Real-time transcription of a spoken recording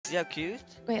See how cute?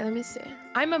 Wait, let me see.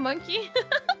 I'm a monkey.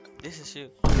 This is you.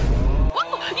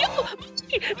 Oh, you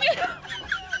monkey!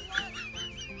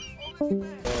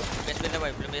 Spin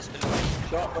away, spin away.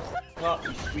 Shut the f up,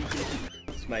 you squeaky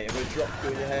mate. I'm gonna drop you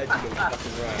in your head, you little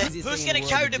fucking rat. Who's gonna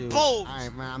carry the balls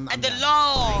and the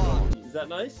law? Is that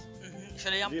nice?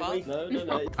 Should I jump up? No, no,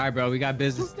 no. Alright, bro, we got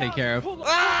business to take care of.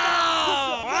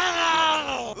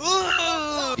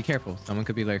 Be careful, someone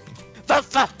could be lurking.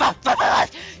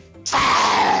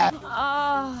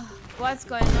 Oh, what's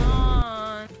going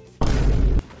on?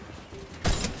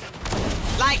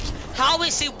 Like, how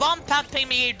is he one-pumping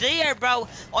me there, bro?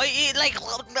 I eat like...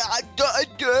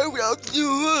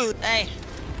 Hey.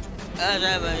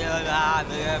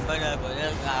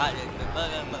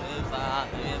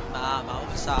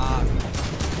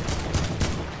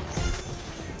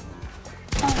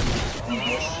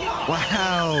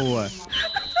 Wow!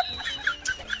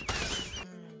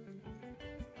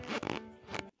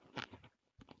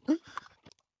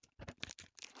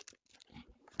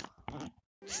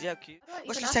 See how cute?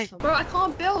 What should you say? Bro, I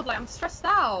can't build. Like, I'm stressed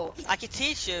out. I can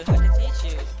teach you. I can teach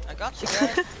you. I got you,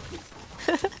 right?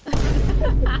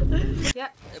 Yeah.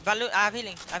 Balloon. I have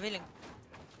healing. I have healing.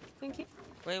 Thank you.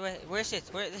 Wait. Where is it?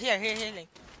 Here, healing.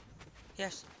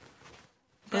 Yes.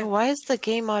 Bro, why is the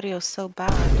game audio so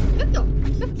bad?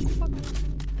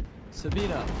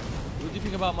 Sabina, what do you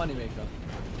think about Moneymaker?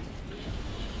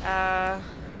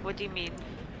 What do you mean?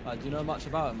 Do you know much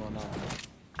about him or not?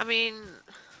 I mean,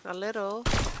 a little.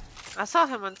 I saw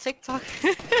him on TikTok.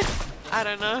 I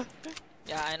don't know.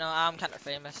 Yeah, I know. I'm kind of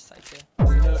famous, actually.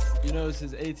 You know, it's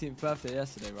his 18th birthday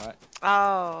yesterday, right?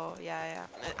 Oh, yeah.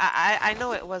 I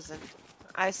know it wasn't.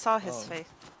 I saw his face.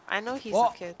 I know he's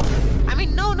a kid. I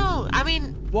mean, no. I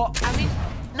mean, what? I mean,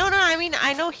 no. I mean,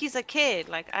 I know he's a kid.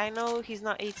 Like, I know he's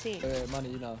not 18. Wait, money,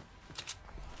 you know.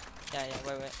 Yeah.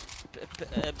 Wait.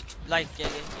 Like, you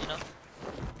know.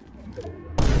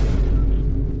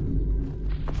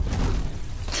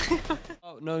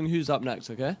 Knowing who's up next,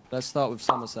 okay? Let's start with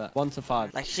Somerset. 1 to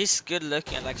 5. Like, she's good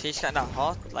looking. Like, she's kind of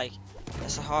hot. Like,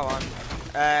 that's a hard one.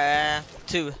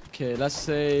 2. Okay, let's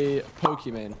say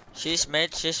Pokemon. She's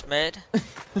mid.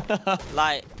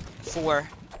 Like, 4.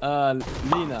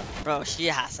 Lena. Bro, she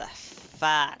has a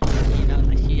fat. You know,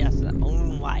 like, she has a.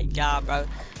 Oh my god, bro.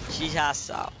 She has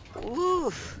a.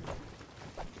 Oof.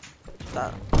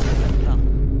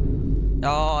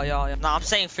 Oh, yeah. No, I'm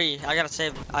saying 3. I gotta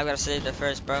save the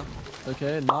first, bro.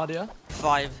 Okay, Nadia.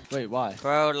 5. Wait, why?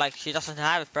 Bro, like, she doesn't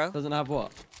have it, bro. Doesn't have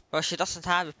what? Bro, she doesn't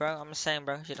have it, bro. I'm just saying,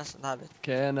 bro. She doesn't have it.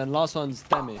 Okay, and then last one's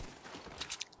Demi.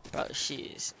 Bro,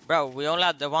 Bro, we only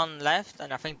have the one left,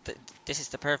 and I think this is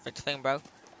the perfect thing, bro. I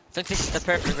think this is the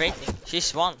perfect rating.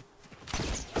 She's 1.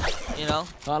 You know?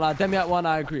 No, like, Demi at 1,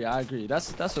 I agree.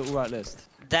 That's an alright list.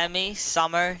 Demi,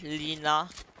 Summer, Lena,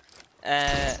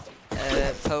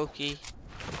 Pokey,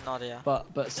 Nadia.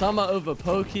 But Summer over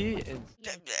Pokey is...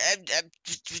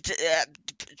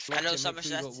 Hello,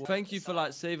 Somerset. Thank you for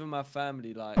like saving my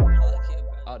family, like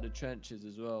out the trenches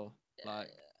as well. Like,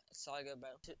 it's all good, bro.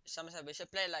 Somerset, we should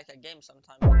play like a game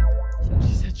sometime.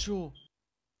 She said, "Sure."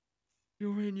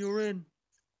 You're in.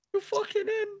 You're fucking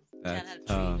in. That's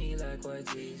Don't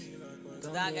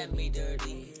get me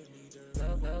dirty.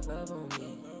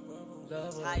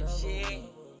 Type shit.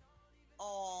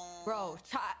 Oh. Bro,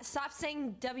 stop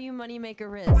saying W Moneymaker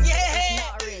Riz. Yeah! It's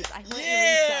not Riz. I went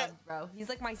Yeah! resub, bro. He's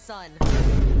like my son.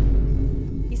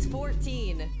 He's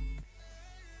 14.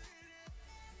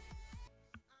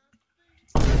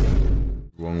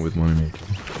 Wrong with Moneymaker.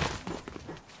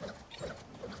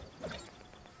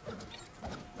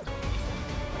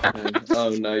 Oh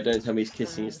no, don't tell me he's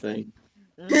kissing his thing.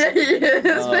 Oh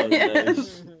no.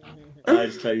 I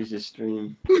just closed the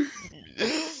stream.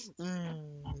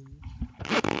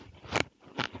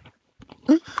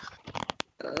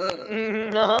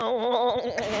 No.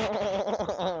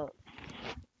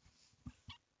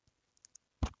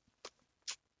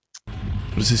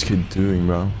 What is this kid doing,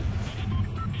 bro?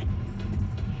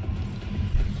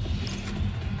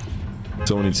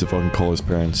 Someone needs to fucking call his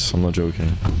parents. I'm not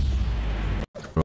joking.